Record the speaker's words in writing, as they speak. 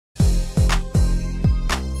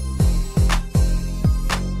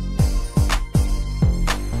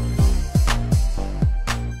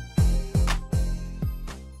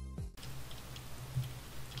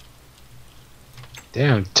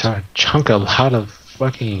Damn, chunk a lot of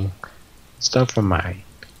fucking stuff from my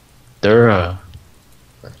Dura.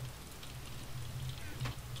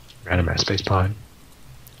 Random ass space pod.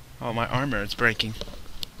 Oh, my armor is breaking.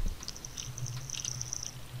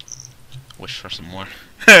 Wish for some more.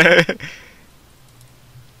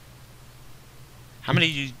 How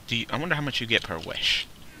many do you, I wonder how much you get per wish.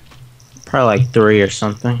 Probably like 3 or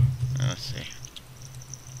something. Let's see.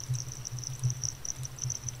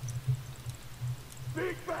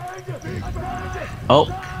 Oh,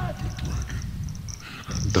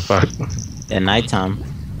 The fuck? at nighttime.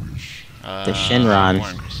 The Shinron.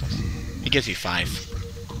 Warren crystals. It gives you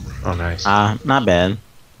 5. Oh, nice. Not bad.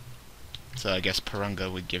 So I guess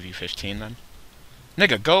Parunga would give you 15 then.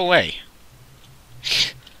 Nigga, go away.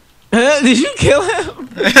 Did you kill him?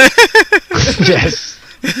 Yes.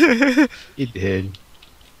 He did.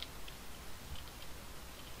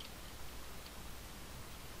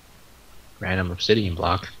 Random obsidian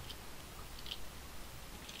block.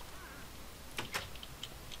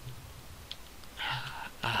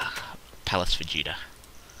 Palace Vegeta.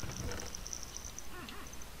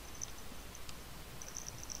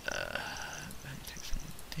 Take some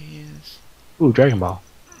of these. Ooh, Dragon Ball.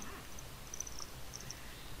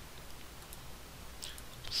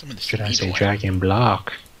 Some of this Should I meat say away.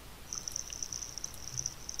 Dragonblock?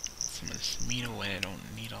 Some of this meat away. I don't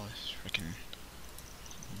need all this freaking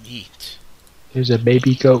meat. There's a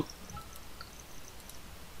baby goat.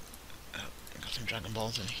 I got some Dragon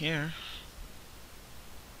Balls in here.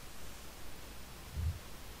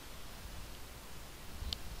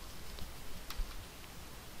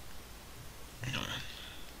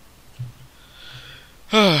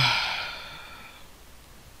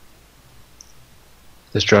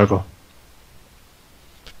 The struggle.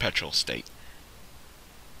 Perpetual state.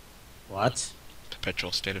 What?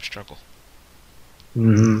 Perpetual state of struggle.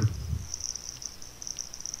 Mm-hmm.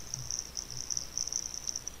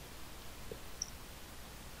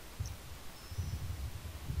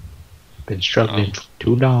 Been struggling for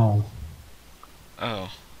too long.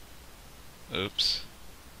 Oh. Oops.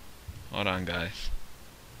 Hold on, guys.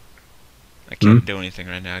 I can't do anything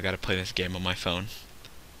right now. I gotta play this game on my phone.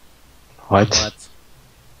 What?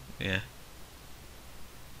 Yeah.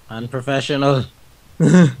 Unprofessional.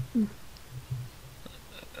 I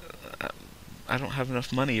don't have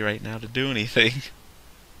enough money right now to do anything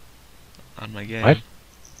on my game. What?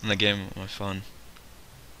 On the game on my phone.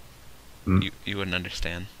 Mm. You wouldn't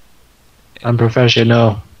understand.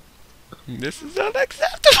 Unprofessional. This is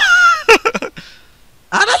unacceptable.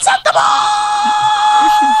 Unacceptable!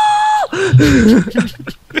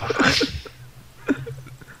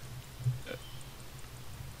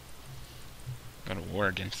 Go to war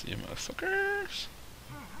against you, motherfuckers.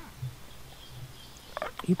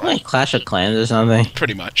 You playing Clash of Clans or something?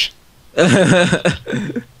 Pretty much.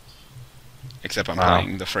 Except I'm Wow.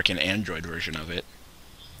 playing the frickin' Android version of it.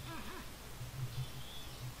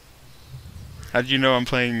 How'd you know I'm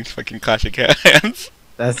playing fucking Clash of Clans?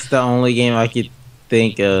 That's the only game I could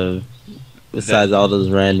think of besides all those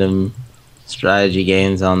random strategy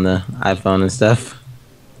games on the iPhone and stuff.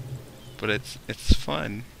 But it's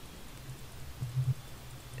fun.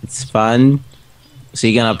 It's fun. So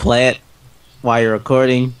you're gonna play it while you're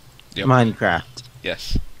recording Yep. Minecraft.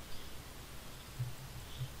 Yes.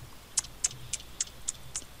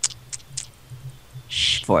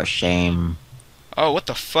 For shame. Oh, what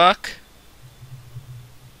the fuck?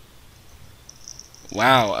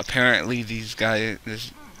 Wow, apparently these guys,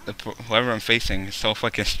 whoever I'm facing is so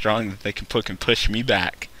fucking strong that they can push me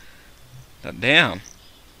back. Now, damn.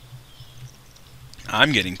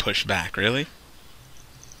 I'm getting pushed back, really?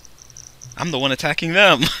 I'm the one attacking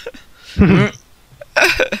them. I've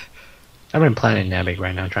been playing Namek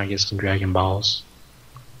right now, trying to get some Dragon Balls.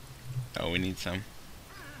 Oh, we need some.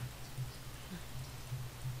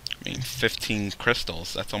 I mean, 15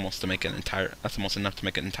 crystals. That's almost to make an entire. That's almost enough to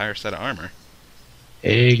make an entire set of armor.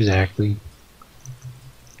 Exactly.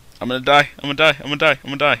 I'm gonna die. I'm gonna die. I'm gonna die. I'm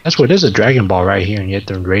gonna die. That's what there's a Dragon Ball right here, and yet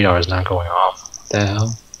the radar is not going off. What the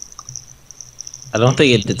hell? I don't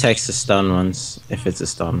think it detects the stun ones, if it's a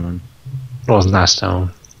stun one. Well, it's not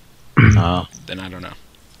stone. Oh. Then I don't know.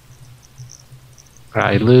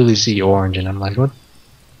 I literally see orange, and I'm like, what?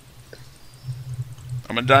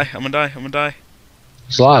 I'm gonna die. I'm gonna die. I'm gonna die.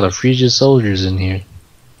 There's a lot of Frisian soldiers in here.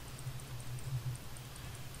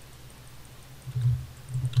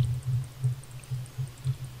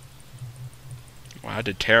 Wow, I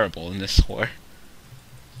did terrible in this war.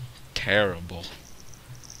 Terrible.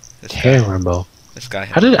 Terrible. This guy.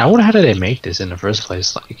 I wonder how did they make this in the first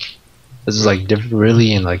place? Like, this is like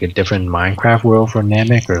really in like a different Minecraft world for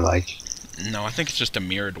Namek, or like? No, I think it's just a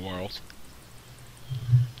mirrored world.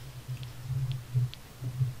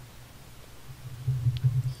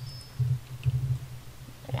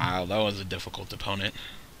 Wow, that was a difficult opponent.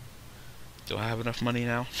 Do I have enough money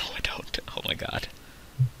now? No, I don't. Oh my god.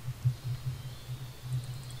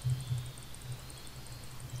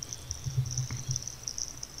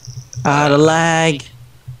 The lag.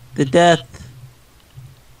 The death.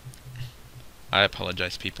 I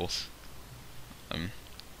apologize, peoples. I'm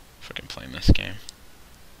freaking playing this game.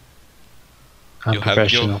 I'm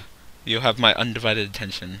professional. You'll have my undivided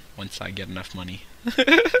attention once I get enough money.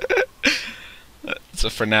 So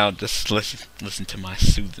for now, just listen to my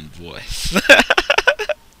soothing voice.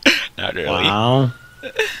 Not really. Wow.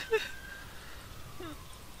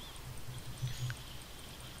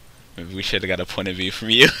 Maybe we should have got a point of view from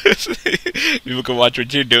you. People can watch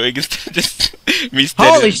what you're doing instead of just me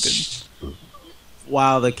standing. Holy sh!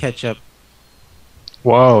 Wow, the ketchup.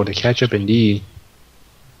 Whoa, the ketchup indeed.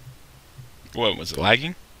 What, was it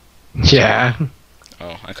lagging? Yeah.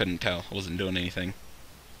 Oh, I couldn't tell. I wasn't doing anything.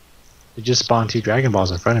 It just spawned 2 Dragon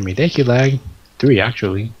Balls in front of me. Thank you, lag. 3,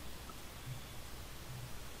 actually.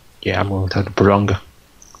 Yeah, I'm going to the Purunga.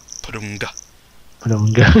 Purunga.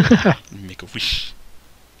 Purunga. Make a wish.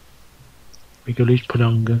 Make a wish,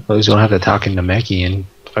 Purunga. At least we don't have to talk in Namekian and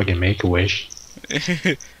fucking make a wish.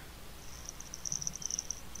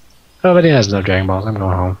 Oh, but he has no Dragon Balls. I'm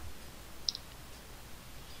going home.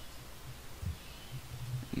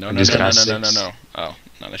 No. Oh,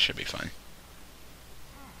 no, that should be fine.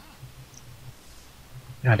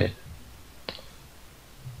 Got it.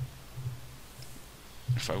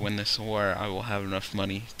 If I win this war, I will have enough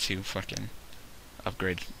money to fucking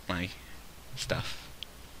upgrade my stuff.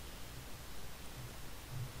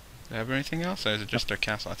 Do I have anything else, or is it just their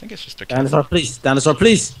castle? I think it's just their castle. Dinosaur, please. Dinosaur,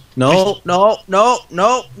 please. No, Please. no, no,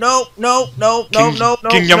 no, no, no, no, no, King- no, no,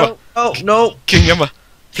 King no, Yama. no, no. King Yama,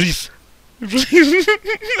 please. Please.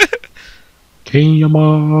 King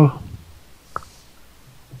Yama.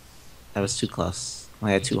 That was too close.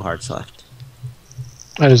 I had 2 hearts left.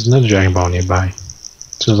 Oh, there's another Dragon Ball nearby.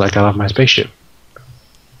 As soon as I got off my spaceship.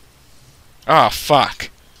 Oh, fuck.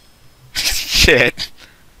 Shit.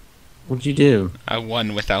 What'd you do? I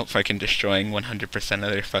won without fucking destroying 100%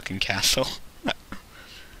 of their fucking castle.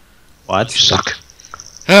 What? You suck.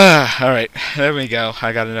 Alright, there we go.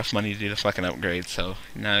 I got enough money to do the fucking upgrade, so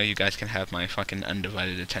now you guys can have my fucking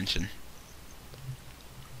undivided attention.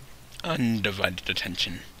 Undivided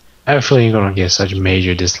attention. I have a feeling you're gonna get such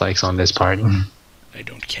major dislikes on this part. I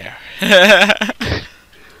don't care. It's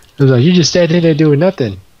like, you just standing there doing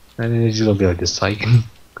nothing. And then it's just gonna be a dislike. I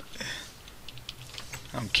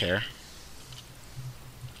don't care.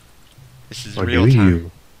 This is Or real do time.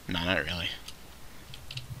 you? No, not really.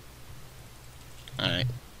 Alright.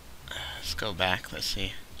 Let's go back. Let's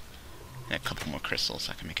see. A couple more crystals.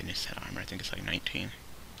 I can make a new set of armor. I think it's like 19.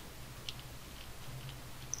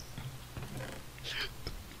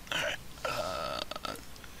 Alright.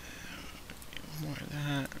 More of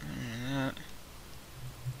that. More of that.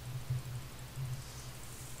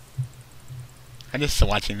 I'm just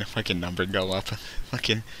watching the fucking number go up.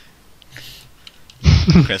 Fucking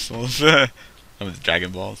crystals. With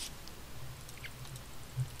Dragon Balls.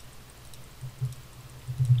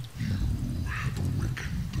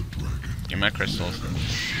 Give my crystals.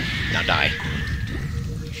 Now die.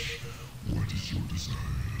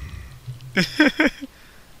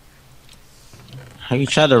 Have you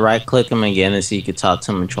tried to right click him again and see you could talk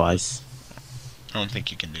to him twice? I don't think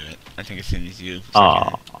you can do it. I think as soon as you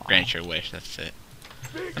Aw. grant your wish, that's it.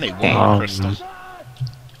 I need one more crystal.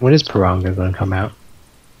 When is Purunga gonna come out?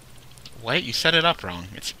 Wait, you set it up wrong.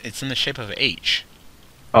 It's in the shape of an H.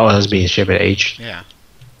 Oh, that's being shipped at H. Yeah.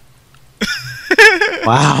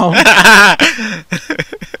 Wow. I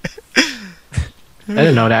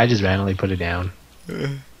didn't know that. I just randomly put it down.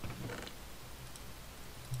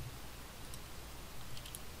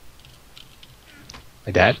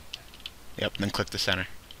 Like that? Yep, then click the center.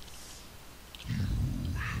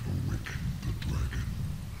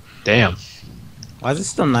 Damn. Why is it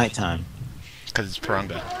still nighttime? Because it's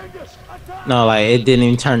Purunga. No, like, it didn't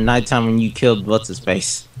even turn nighttime when you killed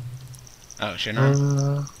what's-his-face. Oh,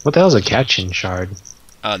 Shinra? What the hell is a Catchin shard?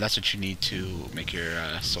 Oh, that's what you need to make your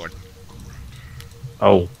sword.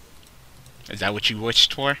 Oh, Is that what you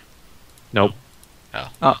wished for? nope.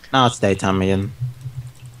 Oh, now it's daytime again.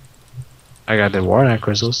 I got the Warlock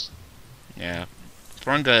crystals. Yeah.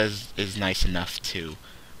 Purunga is nice enough to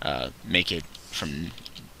make it from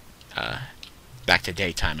back to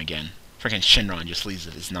daytime again. Freaking Shinron just leaves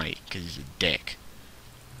it as night because he's a dick.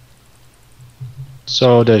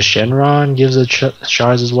 So the Shenron gives it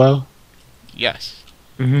shards as well? Yes.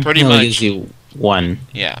 Mm-hmm. Pretty It only much. gives you 1.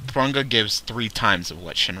 Yeah, Purunga gives 3 times of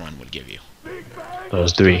what Shinron would give you.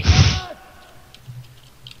 Those 3.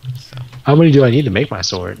 So How many do I need to make my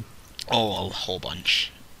sword? Oh, a whole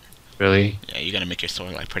bunch. Really? Yeah, you gotta make your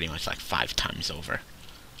sword like pretty much like 5 times over.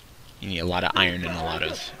 You need a lot of iron and a lot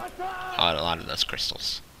of those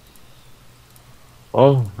crystals.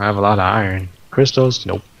 Oh, I have a lot of iron. Crystals?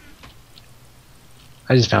 Nope.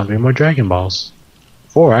 I just found 3 more Dragon Balls.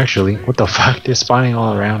 4 actually. What the fuck? They're spawning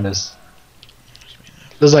all around us.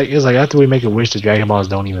 It's like after we make a wish, the Dragon Balls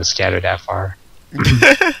don't even scatter that far.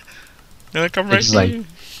 They're like, I'm right It's here. like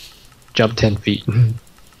jump 10 feet.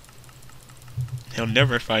 He'll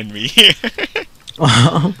never find me here.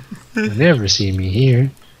 You'll never see me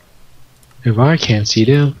here. If I can't see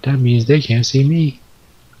them, that means they can't see me.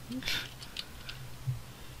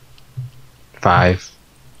 5.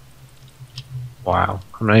 Wow.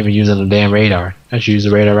 I'm not even using the damn radar. I should use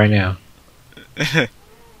the radar right now.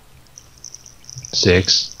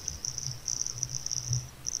 6.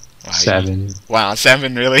 Wow, 7. Wow,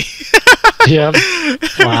 7 really? Yep.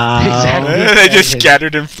 Wow. Exactly. They just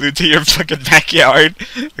scattered and flew to your fucking backyard.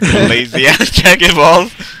 Like lazy ass Dragon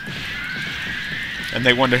Balls. And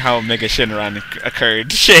they wonder how Mega Shinron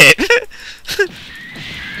occurred. Shit.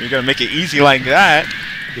 You're gonna make it easy like that.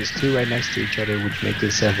 There's 2 right next to each other, which makes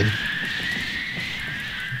it 7.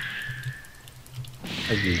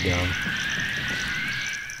 That'd be dumb.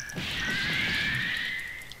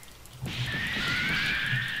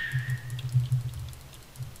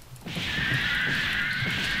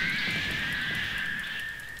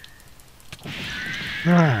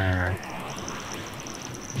 Alright.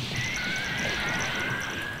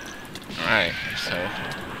 Alright, so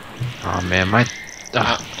Oh man, my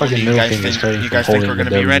fucking you middle guys finger is think- hurting you from guys think holding we're the gonna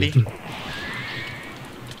be W. ready?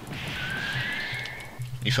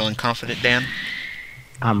 You feeling confident, Dan?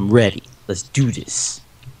 I'm ready. Let's do this.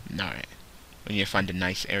 Alright. We need to find a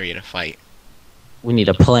nice area to fight. We need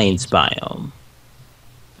a plains biome.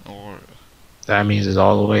 Or That means it's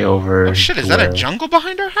all the way over. oh shit, is to that a where- jungle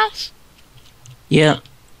behind our house? Yeah.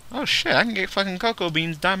 Oh shit, I can get fucking cocoa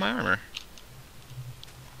beans, dye my armor.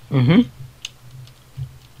 Mm-hmm.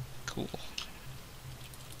 Cool.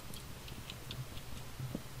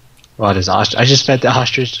 Well, this ostrich. I just fed the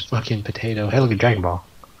ostrich fucking potato. Hey, look at Dragon Ball.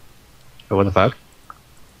 Oh, what the fuck?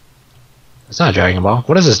 It's not a Dragon Ball.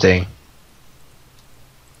 What is this thing?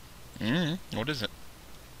 What is it?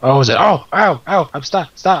 Oh, is it? Oh, ow, ow. I'm stop.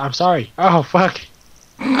 I'm sorry. Oh, fuck.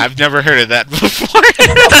 I've never heard of that before.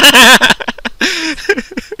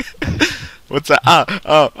 What's that?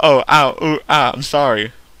 Oh, ow, ooh, ah, I'm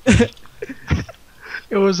sorry.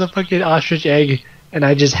 It was a fucking ostrich egg, and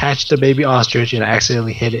I just hatched a baby ostrich, and I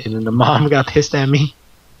accidentally hit it, and then the mom got pissed at me.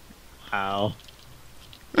 Ow.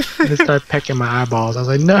 And started pecking my eyeballs. I was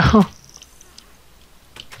like, no.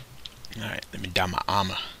 Alright, let me dye my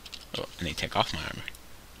armor. Oh, I need to take off my armor.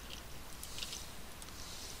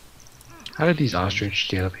 How did these ostrich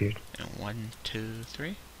get up here? And 1, 2,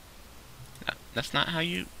 3. No, that's not how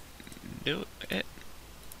you do it.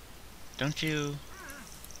 Don't you?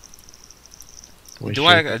 Do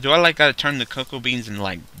I like gotta turn the cocoa beans and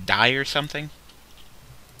like dye or something?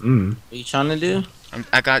 Mm. What you trying to do?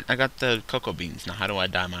 I got the cocoa beans. Now how do I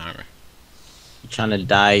dye my armor? You trying to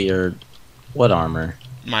dye your what armor?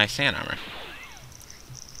 My sand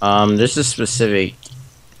armor. There's a specific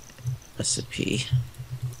recipe.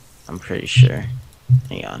 I'm pretty sure.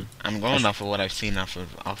 Hang on. I'm going off of what I've seen off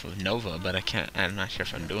of Nova, but I'm not sure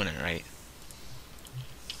if I'm doing it right.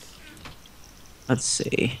 Let's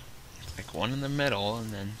see. It's like 1 in the middle,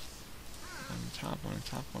 and then on the top, 1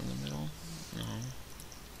 in the middle. No.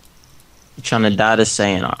 You trying to dye the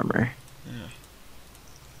Saiyan armor?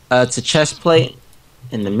 Yeah. It's a chest plate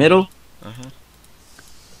in the middle. Uh-huh.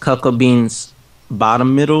 Cocoa beans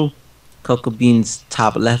bottom middle. Cocoa beans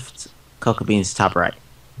top left. Cocoa beans top right.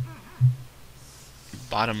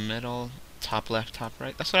 Bottom middle, top left, top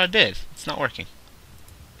right. That's what I did. It's not working.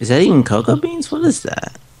 Is that even cocoa beans? What is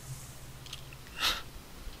that?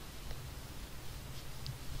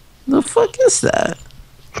 The fuck is that?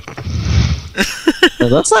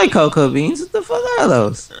 It looks like cocoa beans. What the fuck are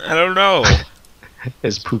those? I don't know.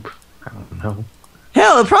 It's poop. I don't know.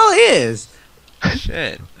 Hell, it probably is.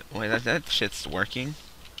 Shit. Wait, that shit's working.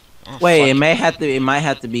 Oh, Wait, fuck. it might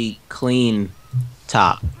have to be clean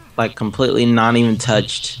top, like completely not even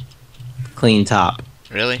touched, clean top.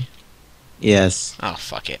 Really? Yes. Oh,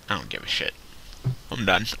 fuck it. I don't give a shit. I'm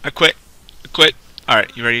done. I quit.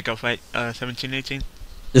 Alright, you ready to go fight 17, 18?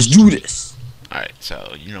 Let's do this. Alright,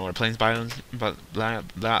 so you know where plains biomes, but blah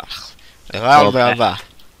blah blah blah blah.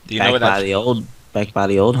 Do you know where that's? Back by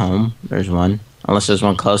the old home. There's one. Unless there's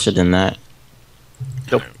one closer than that.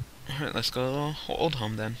 Nope. Alright, let's go old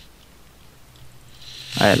home then.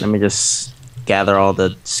 All right, let me just gather all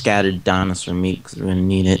the scattered dinosaur meat because we're gonna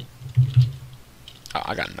need it. Oh,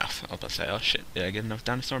 I got enough. I was about to say, oh shit, did I get enough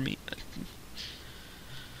dinosaur meat?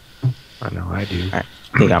 I know I do. Alright,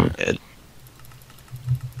 I think I'm good.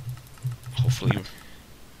 Hopefully,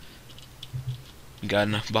 you got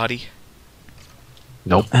enough body.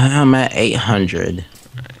 Nope. I'm at 800.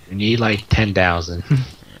 You need like 10,000.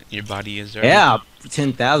 Your body is ready. Yeah,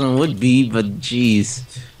 10,000 would be, but jeez.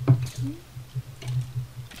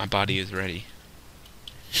 My body is ready.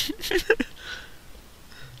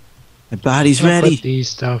 My body's I'll ready. put these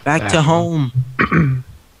stuff Back to home.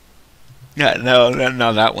 Yeah,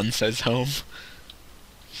 no, that one says home.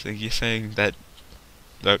 So you're saying that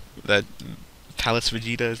that Talus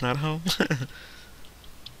Vegeta is not home?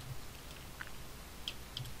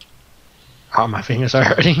 Oh, my fingers are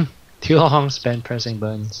hurting. Too long spent pressing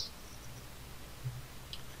buttons.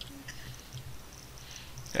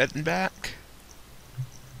 Heading back.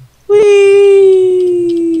 Whee!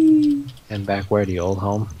 And back where, the old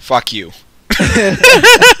home? Fuck you. I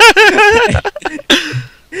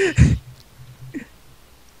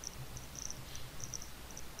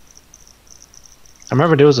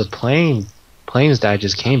remember there was a planes that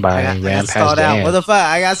just came by and ran past the ant. What the fuck?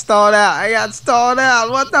 I got stalled out.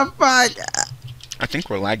 What the fuck? I think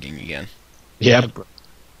we're lagging again. Yep.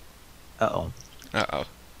 Uh-oh. Uh-oh.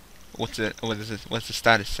 What's the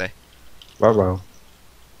status say? Ruh-roh.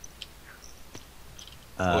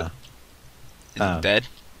 Is it dead?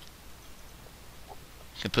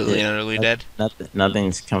 Completely and utterly dead?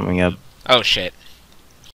 Nothing's coming up. Oh shit.